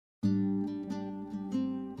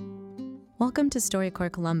Welcome to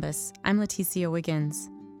StoryCorps Columbus. I'm Leticia Wiggins.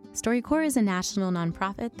 StoryCorps is a national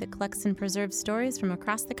nonprofit that collects and preserves stories from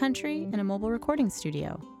across the country in a mobile recording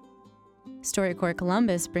studio. StoryCorps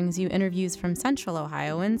Columbus brings you interviews from Central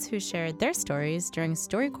Ohioans who shared their stories during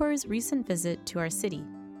StoryCorps' recent visit to our city.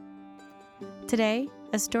 Today,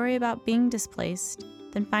 a story about being displaced,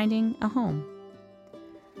 then finding a home.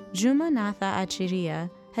 Juma Natha Achiria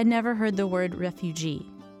had never heard the word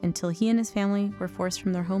refugee until he and his family were forced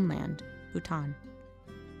from their homeland, Bhutan.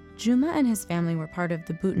 Juma and his family were part of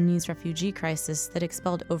the Bhutanese refugee crisis that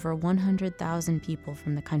expelled over 100,000 people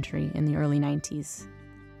from the country in the early 90s.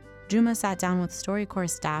 Juma sat down with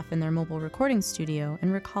StoryCorps staff in their mobile recording studio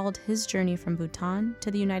and recalled his journey from Bhutan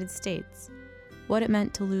to the United States, what it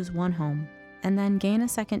meant to lose one home, and then gain a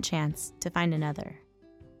second chance to find another.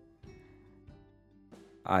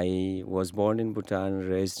 I was born in Bhutan,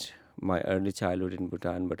 raised my early childhood in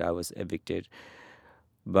Bhutan, but I was evicted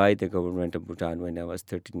by the government of Bhutan when I was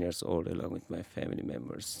 13 years old along with my family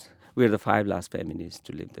members. We were the 5 last families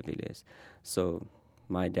to leave the village. So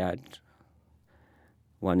my dad,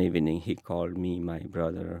 one evening, he called me, my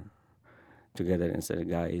brother, together and said,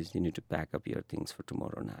 "Guys, you need to pack up your things for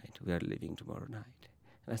tomorrow night. We are leaving tomorrow night."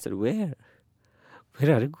 And I said, "Where?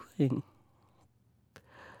 Where are you going?"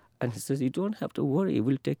 And he says, "You don't have to worry.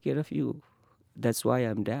 We'll take care of you. That's why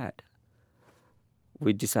I'm dad."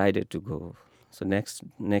 We decided to go. So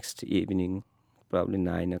next evening, probably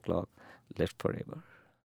 9 o'clock, left forever.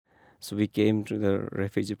 So we came to the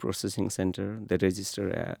refugee processing center. They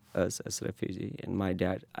registered us as refugee. And my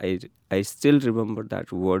dad, I still remember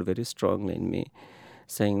that word very strongly in me,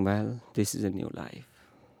 saying, "Well, this is a new life."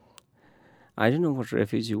 I don't know what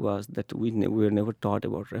refugee was, that we were never taught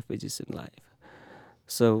about refugees in life.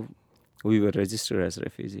 So we were registered as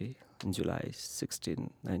refugee on July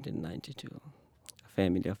 16, 1992, a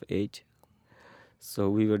family of 8.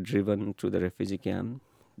 So we were driven to the refugee camp.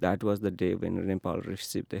 That was the day when Nepal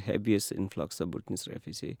received the heaviest influx of Bhutanese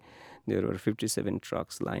refugees. There were 57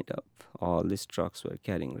 trucks lined up. All these trucks were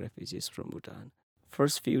carrying refugees from Bhutan.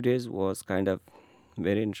 First few days was kind of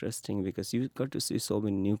very interesting because you got to see so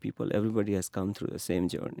many new people. Everybody has come through the same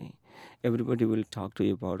journey. Everybody will talk to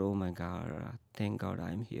you about, "Oh my God, thank God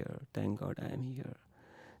I'm here. Thank God I'm here.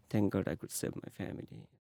 Thank God I could save my family."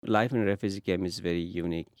 Life in a refugee camp is very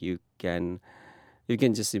unique. You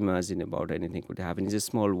can just imagine about anything could happen. It's a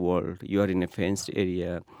small world. You are in a fenced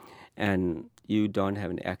area and you don't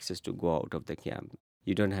have any access to go out of the camp.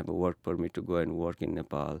 You don't have a work permit to go and work in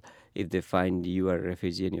Nepal. If they find you are a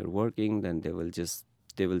refugee and you're working, then they will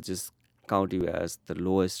just count you as the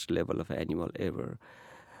lowest level of animal ever.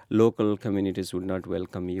 Local communities would not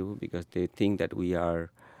welcome you because they think that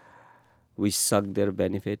we suck their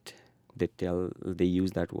benefit. They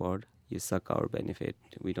use that word. You suck our benefit.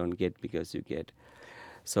 We don't get because you get.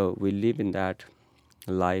 So we live in that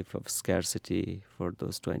life of scarcity for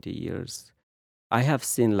those 20 years. I have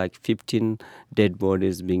seen like 15 dead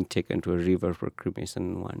bodies being taken to a river for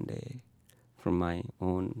cremation one day from my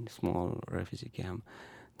own small refugee camp.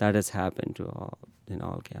 That has happened in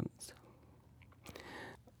all camps.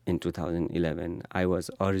 In 2011, I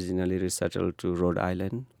was originally resettled to Rhode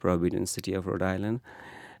Island, Providence City of Rhode Island,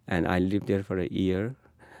 and I lived there for a year.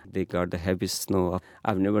 They got the heaviest snow.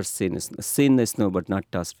 I've never seen the snow, but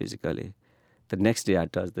not touched physically. The next day I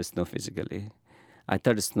touched the snow physically. I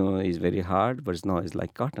thought snow is very hard, but snow is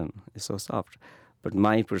like cotton. It's so soft. But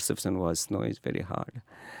my perception was snow is very hard.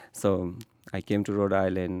 So I came to Rhode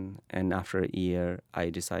Island, and after a year, I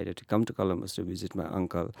decided to come to Columbus to visit my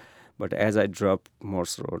uncle. But as I dropped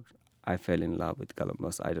Morse Road, I fell in love with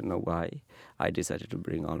Columbus. I don't know why. I decided to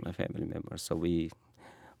bring all my family members. So we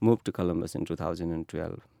moved to Columbus in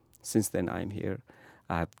 2012. Since then, I'm here.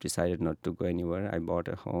 I have decided not to go anywhere. I bought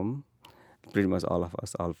a home. Pretty much all of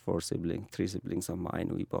us, all 4 siblings, 3 siblings of mine,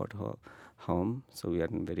 we bought a home. So we are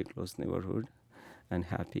in a very close neighborhood and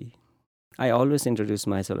happy. I always introduce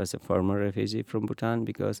myself as a former refugee from Bhutan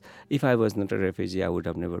because if I was not a refugee, I would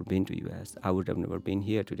have never been to US. I would have never been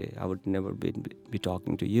here today. I would never be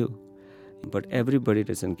talking to you. But everybody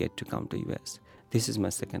doesn't get to come to US. This is my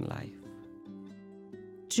second life.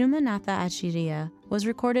 Juma Natha Achiria was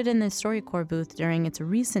recorded in the StoryCorps booth during its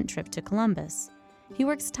recent trip to Columbus. He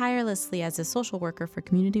works tirelessly as a social worker for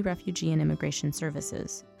Community Refugee and Immigration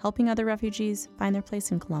Services, helping other refugees find their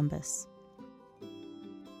place in Columbus.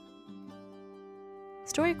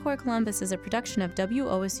 StoryCorps Columbus is a production of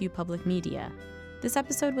WOSU Public Media. This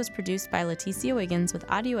episode was produced by Leticia Wiggins with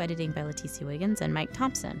audio editing by Leticia Wiggins and Mike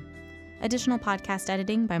Thompson. Additional podcast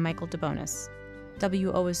editing by Michael DeBonis.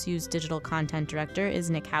 WOSU's digital content director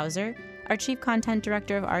is Nick Hauser. Our chief content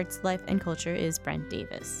director of arts, life, and culture is Brent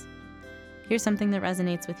Davis. Here's something that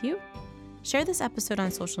resonates with you. Share this episode on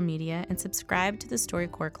social media and subscribe to the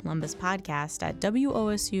StoryCorps Columbus podcast at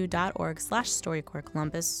wosu.org/StoryCorps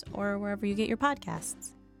Columbus or wherever you get your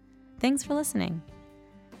podcasts. Thanks for listening.